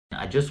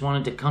just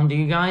wanted to come to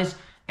you guys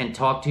and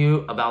talk to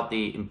you about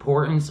the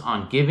importance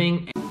on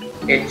giving.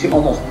 It's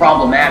almost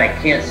problematic,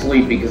 can't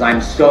sleep because I'm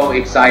so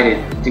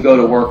excited to go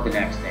to work the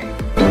next day.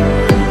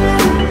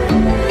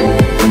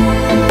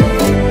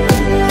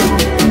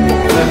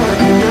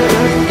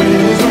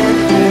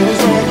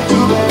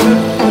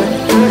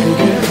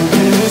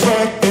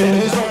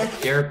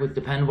 With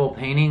Dependable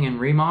Painting and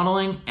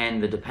Remodeling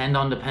and the Depend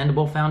on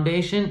Dependable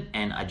Foundation,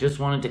 and I just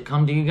wanted to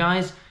come to you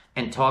guys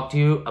and talk to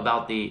you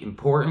about the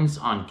importance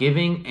on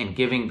giving and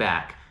giving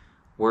back.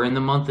 We're in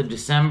the month of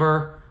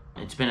December.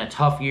 It's been a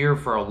tough year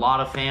for a lot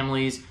of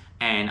families,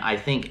 and I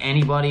think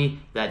anybody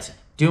that's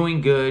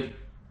doing good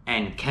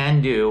and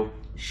can do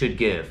should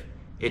give.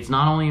 It's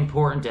not only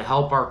important to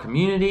help our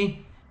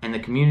community and the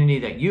community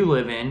that you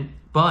live in,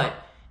 but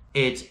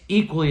it's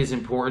equally as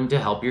important to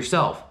help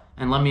yourself.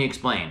 And let me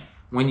explain.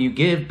 When you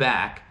give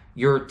back,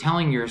 you're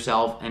telling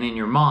yourself and in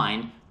your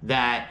mind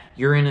that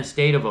you're in a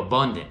state of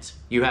abundance.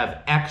 You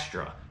have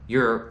extra.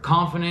 You're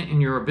confident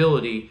in your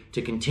ability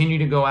to continue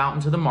to go out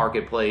into the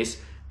marketplace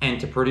and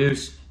to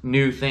produce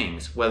new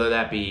things, whether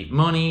that be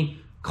money,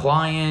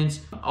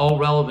 clients, all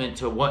relevant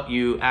to what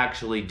you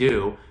actually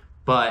do.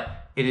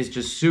 But it is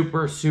just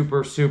super,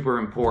 super, super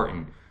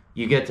important.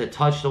 You get to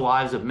touch the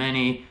lives of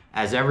many.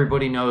 As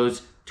everybody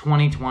knows,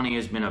 2020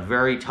 has been a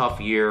very tough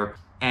year.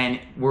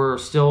 And we're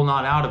still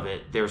not out of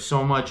it. There's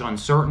so much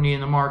uncertainty in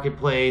the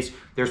marketplace.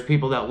 There's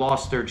people that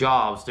lost their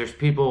jobs. There's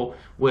people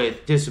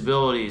with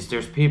disabilities.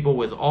 There's people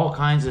with all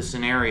kinds of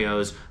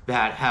scenarios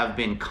that have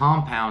been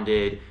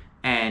compounded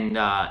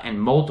and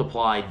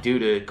multiplied due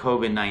to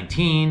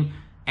COVID-19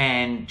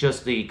 and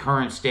just the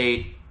current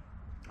state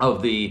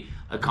of the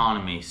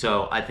economy.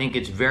 So I think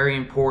it's very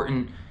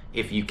important,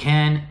 if you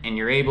can and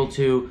you're able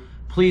to,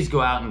 please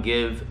go out and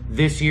give.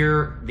 This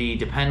year, the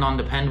Depend on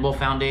Dependable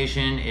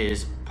Foundation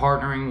is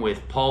partnering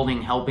with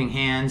Paulding Helping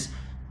Hands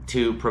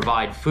to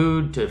provide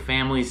food to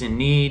families in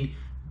need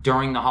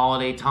during the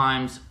holiday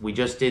times. We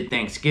just did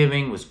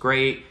Thanksgiving, it was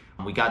great.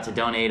 We got to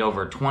donate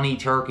over 20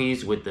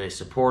 turkeys with the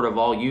support of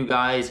all you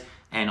guys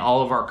and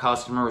all of our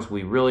customers.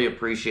 We really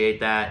appreciate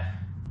that.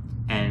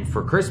 And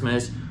for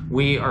Christmas,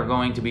 we are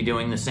going to be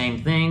doing the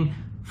same thing.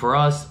 For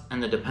us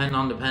and the Depend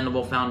on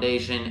Dependable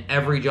Foundation,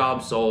 every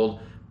job sold,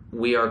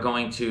 we are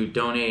going to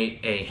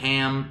donate a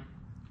ham,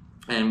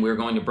 and we're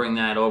going to bring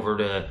that over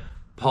to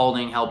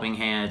Paulding Helping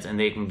Hands, and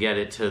they can get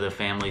it to the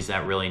families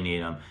that really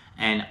need them.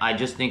 And I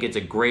just think it's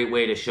a great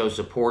way to show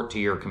support to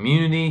your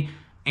community,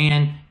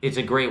 and it's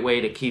a great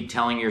way to keep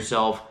telling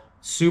yourself,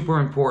 super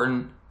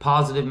important,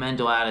 positive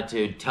mental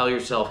attitude. Tell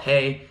yourself,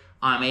 hey,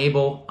 I'm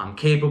able, I'm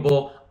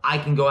capable, I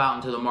can go out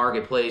into the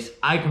marketplace,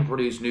 I can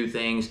produce new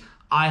things,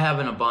 I have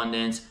an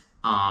abundance,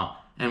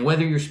 and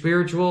whether you're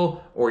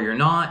spiritual or you're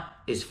not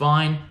is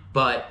fine,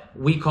 but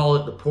we call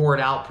it the pour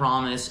it out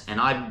promise, and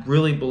I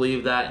really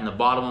believe that in the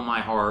bottom of my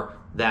heart,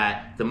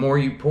 that the more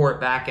you pour it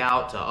back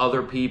out to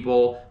other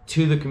people,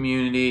 to the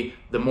community,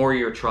 the more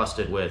you're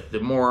trusted with,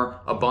 the more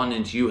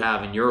abundance you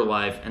have in your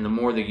life, and the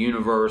more the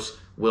universe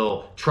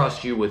will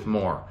trust you with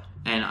more.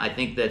 And I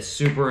think that's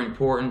super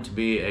important, to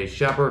be a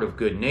shepherd of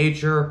good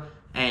nature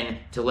and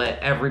to let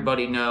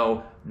everybody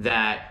know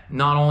that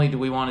not only do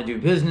we want to do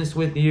business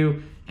with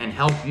you and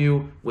help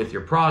you with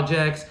your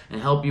projects and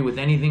help you with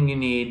anything you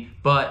need,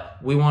 but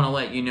we want to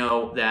let you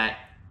know that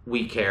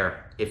we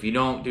care. If you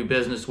don't do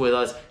business with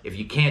us, if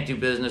you can't do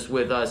business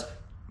with us,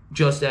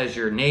 just as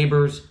your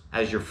neighbors,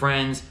 as your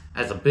friends,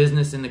 as a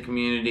business in the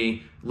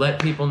community,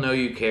 let people know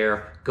you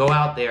care. Go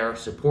out there,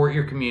 support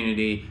your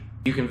community.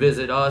 You can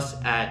visit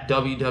us at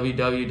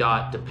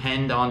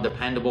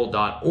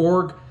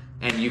www.dependondependable.org,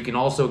 and you can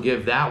also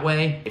give that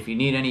way. If you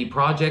need any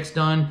projects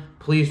done,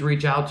 please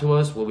reach out to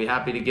us. We'll be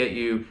happy to get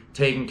you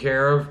taken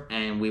care of,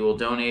 and we will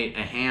donate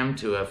a ham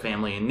to a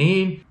family in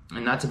need.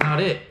 And that's about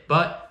it.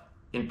 But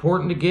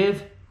important to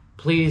give.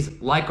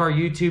 Please like our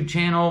YouTube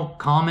channel,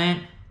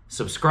 comment,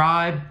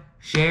 subscribe,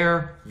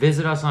 share,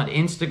 visit us on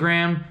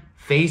Instagram,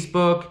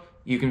 Facebook.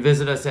 You can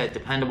visit us at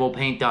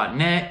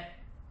dependablepaint.net,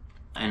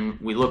 and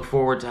we look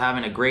forward to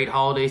having a great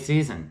holiday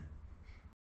season.